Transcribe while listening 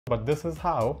but this is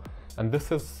how, and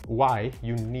this is why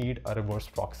you need a reverse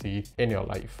proxy in your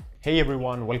life. Hey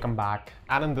everyone, welcome back.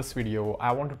 And in this video,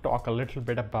 I want to talk a little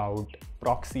bit about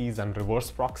proxies and reverse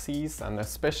proxies, and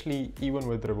especially even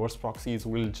with reverse proxies,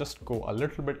 we'll just go a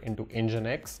little bit into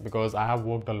NGINX because I have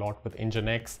worked a lot with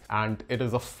NGINX and it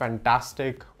is a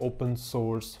fantastic open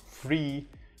source free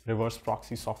reverse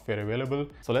proxy software available.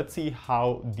 So let's see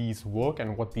how these work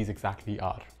and what these exactly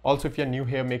are. Also, if you're new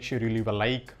here, make sure you leave a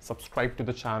like, subscribe to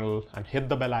the channel and hit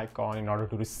the bell icon in order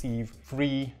to receive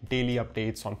free daily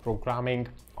updates on programming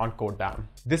on codedamn.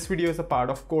 This video is a part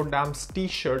of codedamm's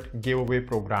t-shirt giveaway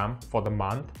program for the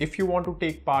month. If you want to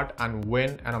take part and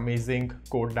win an amazing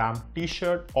codedammn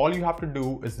t-shirt, all you have to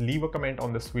do is leave a comment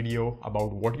on this video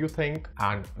about what you think,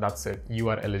 and that's it, you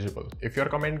are eligible. If your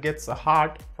comment gets a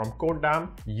heart from codedammn,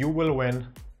 you will win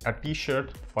a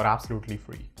t-shirt for absolutely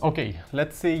free. Okay,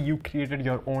 let's say you created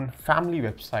your own family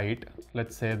website.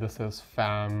 Let's say this is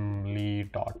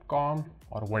family.com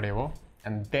or whatever,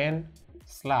 and then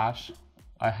slash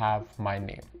I have my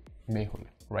name, Mehul,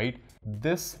 right?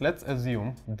 Let's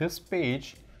assume this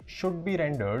page should be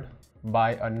rendered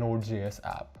by a Node.js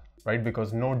app, right?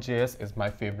 Because Node.js is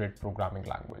my favorite programming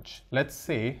language. Let's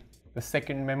say the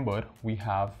second member, we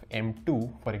have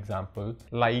M2, for example,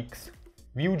 likes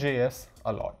Vue.js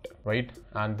a lot, right?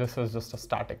 And this is just a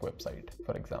static website,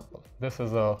 for example. This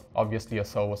is obviously a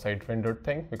server-side rendered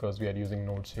thing because we are using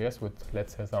Node.js with,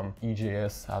 let's say, some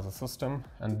EJS as a system.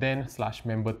 And then slash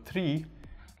member 3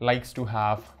 likes to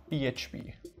have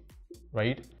PHP,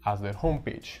 right, as their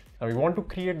homepage. Now we want to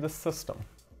create this system.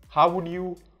 How would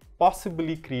you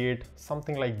possibly create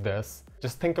something like this?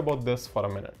 Just think about this for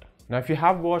a minute. Now, if you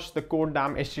have watched the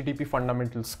codedamn HTTP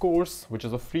fundamentals course, which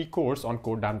is a free course on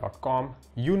codedamn.com,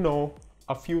 you know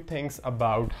a few things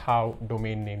about how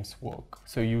domain names work.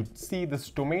 So you see this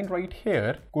domain right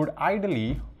here could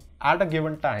ideally at a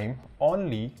given time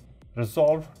only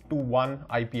resolve to one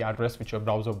IP address which your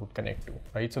browser would connect to,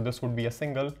 right? So this would be a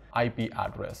single IP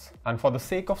address. And for the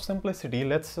sake of simplicity,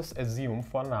 let's just assume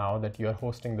for now that you're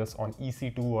hosting this on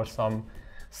EC2 or some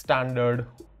standard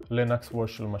Linux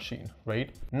virtual machine,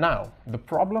 right? Now, the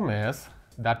problem is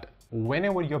that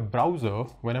whenever your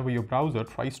browser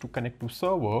tries to connect to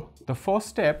server, the first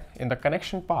step in the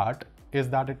connection part is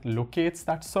that it locates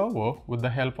that server with the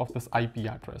help of this IP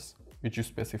address which you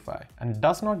specify, and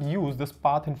does not use this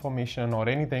path information or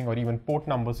anything, or even port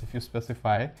numbers if you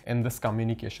specify in this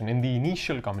communication, in the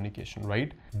initial communication,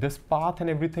 right? This path and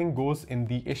everything goes in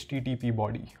the HTTP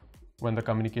body when the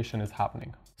communication is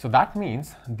happening. So that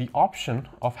means the option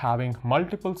of having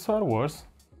multiple servers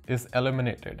is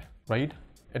eliminated, right?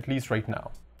 At least right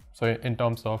now. So in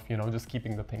terms of, just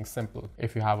keeping the thing simple,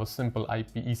 if you have a simple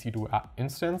IP EC2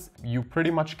 instance, you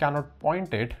pretty much cannot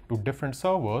point it to different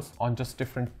servers on just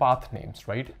different path names,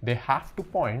 right? They have to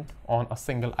point on a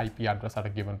single IP address at a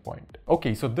given point.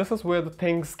 Okay, so this is where the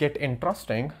things get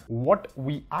interesting. What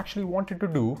we actually wanted to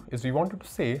do is we wanted to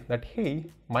say that,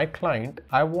 hey, my client,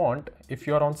 I want, if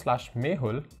you're on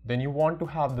 /Mehul, then you want to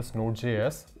have this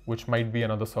Node.js, which might be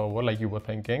another server like you were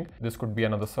thinking. This could be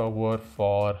another server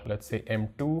for, let's say,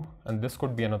 M2, and this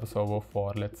could be another server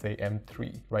for, let's say,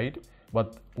 M3, right?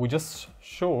 But we just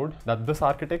showed that this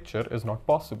architecture is not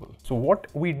possible. So what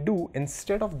we do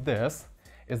instead of this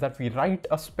is that we write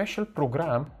a special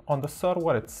program on the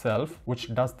server itself,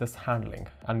 which does this handling,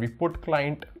 and we put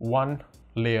client one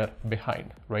layer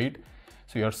behind, right?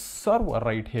 So your server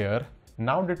right here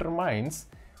now determines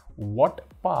what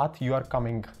path you are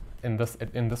coming in this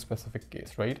specific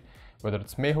case, right? Whether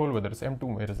it's Mehul, whether it's M2,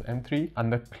 whether it's M3,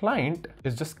 and the client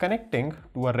is just connecting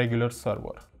to a regular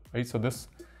server, right? So this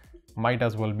might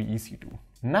as well be EC2.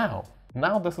 Now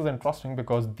this is interesting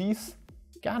because these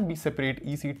can be separate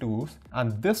EC2s,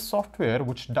 and this software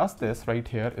which does this right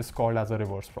here is called as a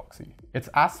reverse proxy. It's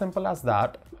as simple as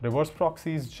that. Reverse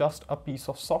proxy is just a piece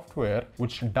of software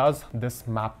which does this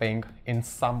mapping in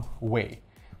some way,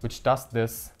 which does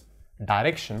this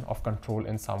direction of control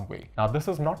in some way. Now, this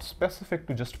is not specific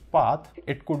to just path.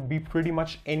 It could be pretty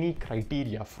much any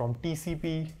criteria from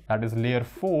TCP, that is layer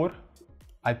 4.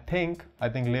 I think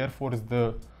layer 4 is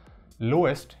the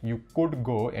lowest you could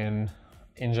go in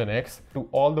NGINX, to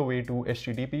all the way to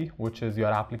HTTP, which is your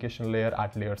application layer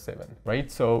at layer 7, right?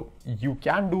 So you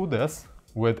can do this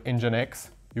with NGINX.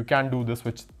 You can do this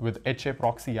with HA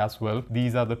proxy as well.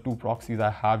 These are the two proxies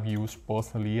I have used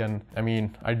personally, and I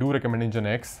mean, I do recommend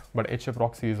NGINX, but HA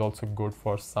proxy is also good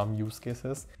for some use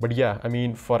cases. But yeah, I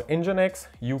mean, for NGINX,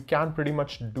 you can pretty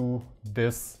much do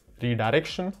this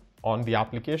redirection on the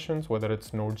applications, whether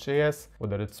it's Node.js,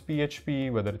 whether it's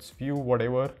PHP, whether it's Vue,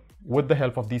 whatever, with the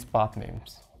help of these path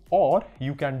names. Or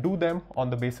you can do them on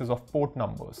the basis of port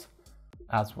numbers.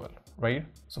 as well, right?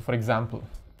 So for example,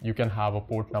 you can have a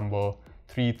port number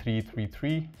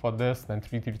 3333 for this, then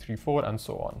 3334 and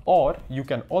so on. Or you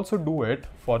can also do it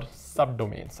for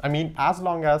subdomains. I mean, as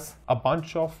long as a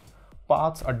bunch of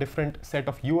paths, a different set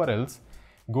of URLs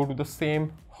go to the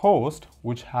same host,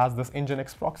 which has this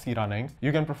NGINX proxy running,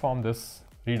 you can perform this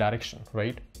redirection,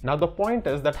 right? Now the point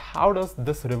is that how does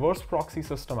this reverse proxy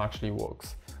system actually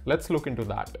works? Let's look into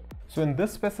that. So in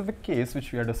this specific case,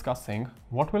 which we are discussing,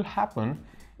 what will happen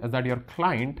is that your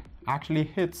client actually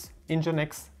hits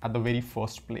NGINX at the very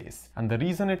first place. And the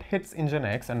reason it hits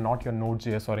NGINX and not your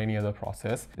Node.js or any other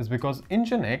process is because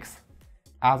NGINX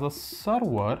as a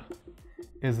server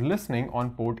is listening on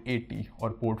port 80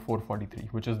 or port 443,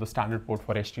 which is the standard port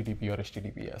for HTTP or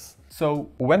HTTPS.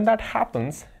 So when that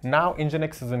happens, now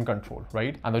NGINX is in control,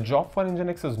 right? And the job for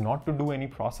NGINX is not to do any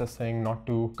processing, not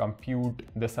to compute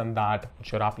this and that,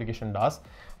 which your application does,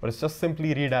 but it's just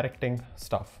simply redirecting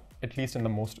stuff, at least in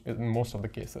most of the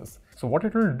cases. So what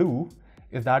it will do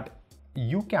is that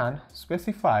you can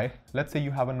specify, let's say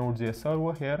you have a Node.js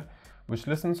server here, which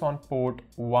listens on port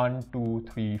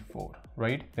 1234,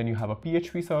 right? Then you have a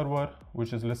PHP server,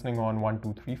 which is listening on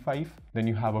 1235. Then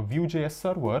you have a Vue.js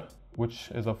server, which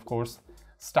is of course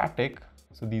static.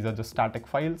 So these are just static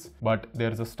files, but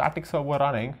there's a static server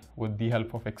running with the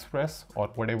help of Express or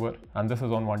whatever. And this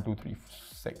is on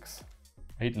 1236.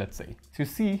 Right, let's say. So you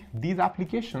see, these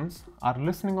applications are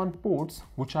listening on ports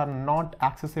which are not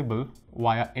accessible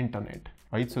via internet,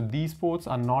 right? So these ports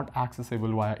are not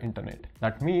accessible via internet.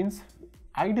 That means,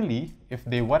 ideally, if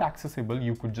they were accessible,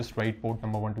 you could just write port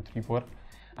number 1234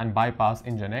 and bypass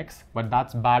NGINX, but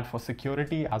that's bad for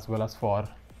security as well as for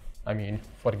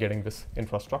getting this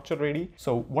infrastructure ready.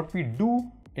 So what we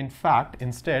do in fact,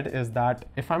 instead is that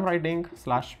if I'm writing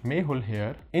 /Mehul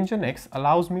here, NGINX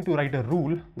allows me to write a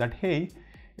rule that, hey,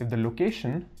 if the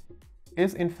location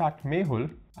is in fact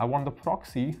Mehul, I want the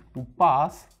proxy to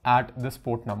pass at this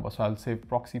port number. So I'll say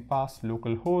proxy pass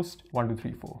localhost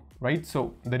 1234, right?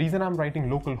 So the reason I'm writing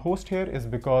localhost here is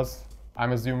because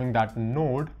I'm assuming that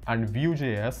Node and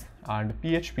Vue.js and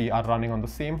PHP are running on the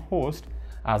same host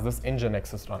as this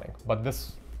NGINX is running. But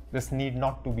this need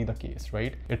not to be the case,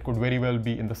 right? It could very well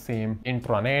be in the same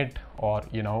intranet or,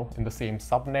 in the same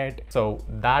subnet. So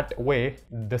that way,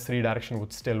 this redirection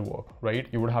would still work, right?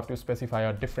 You would have to specify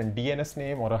a different DNS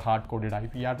name or a hard-coded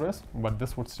IP address, but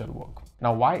this would still work.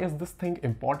 Now, why is this thing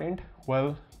important?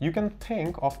 Well, you can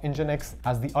think of NGINX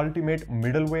as the ultimate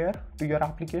middleware to your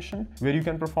application, where you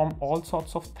can perform all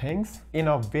sorts of things in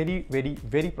a very, very,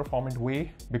 very performant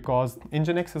way, because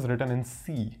NGINX is written in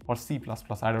C or C++,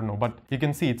 I don't know, but you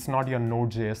can see it's not your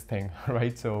Node.js thing,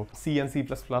 right? So C and C++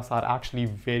 are actually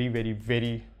very, very,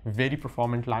 very, very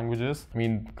performant languages.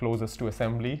 Closest to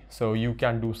assembly. So you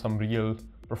can do some real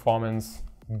performance,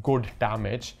 good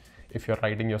damage if you're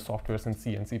writing your softwares in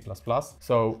C and C++.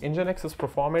 So NGINX is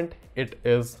performant. It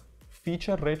is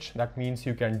feature rich. That means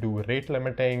you can do rate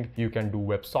limiting, you can do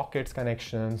WebSockets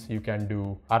connections, you can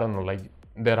do,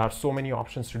 there are so many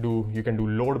options to do. You can do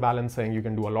load balancing, you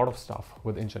can do a lot of stuff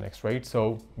with NGINX, right?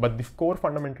 So, but the core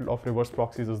fundamental of reverse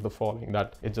proxies is the following,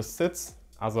 that it just sits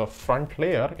as a front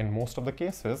layer in most of the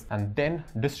cases and then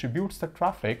distributes the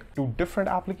traffic to different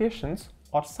applications,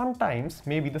 or sometimes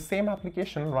maybe the same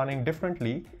application running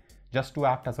differently, just to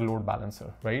act as a load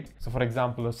balancer, right? So for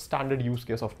example, a standard use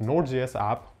case of Node.js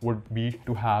app would be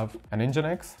to have an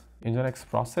NGINX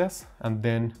process, and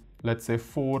then let's say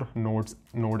 4 node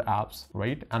apps,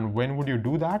 right? And when would you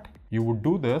do that? You would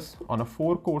do this on a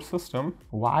 4-core system.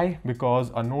 Why?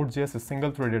 Because a Node.js is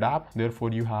single-threaded app.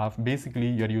 Therefore,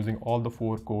 you're using all the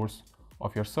 4 cores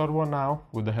of your server now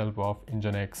with the help of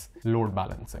NGINX load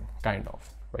balancing, kind of.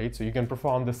 Right? So you can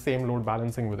perform the same load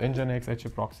balancing with NGINX, HA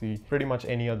proxy, pretty much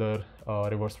any other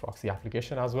reverse proxy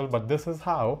application as well. But this is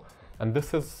how, and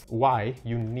this is why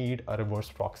you need a reverse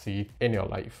proxy in your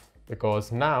life,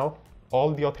 because now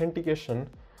all the authentication,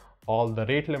 all the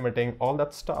rate limiting, all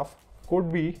that stuff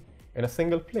could be in a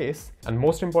single place. And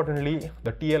most importantly,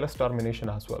 the TLS termination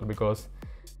as well, because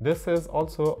this is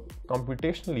also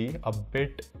computationally a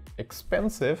bit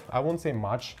expensive. I won't say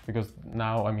much, because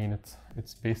now,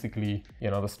 it's basically,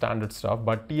 the standard stuff,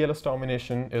 but TLS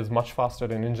termination is much faster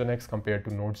in NGINX compared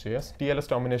to Node.js. TLS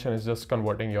termination is just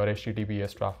converting your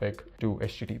HTTPS traffic to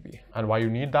HTTP. And why you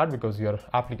need that? Because your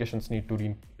applications need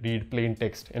to read plain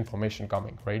text information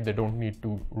coming, right? They don't need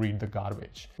to read the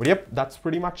garbage. But yep, that's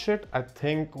pretty much it. I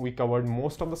think we covered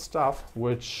most of the stuff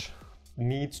which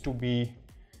needs to be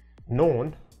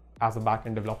known as a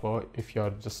backend developer if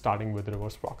you're just starting with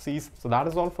reverse proxies. So that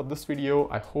is all for this video.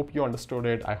 I hope you understood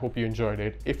it. I hope you enjoyed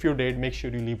it. If you did, make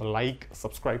sure you leave a like,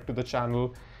 subscribe to the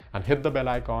channel, and hit the bell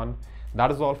icon.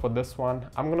 That is all for this one.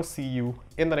 I'm gonna see you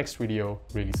in the next video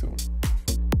really soon.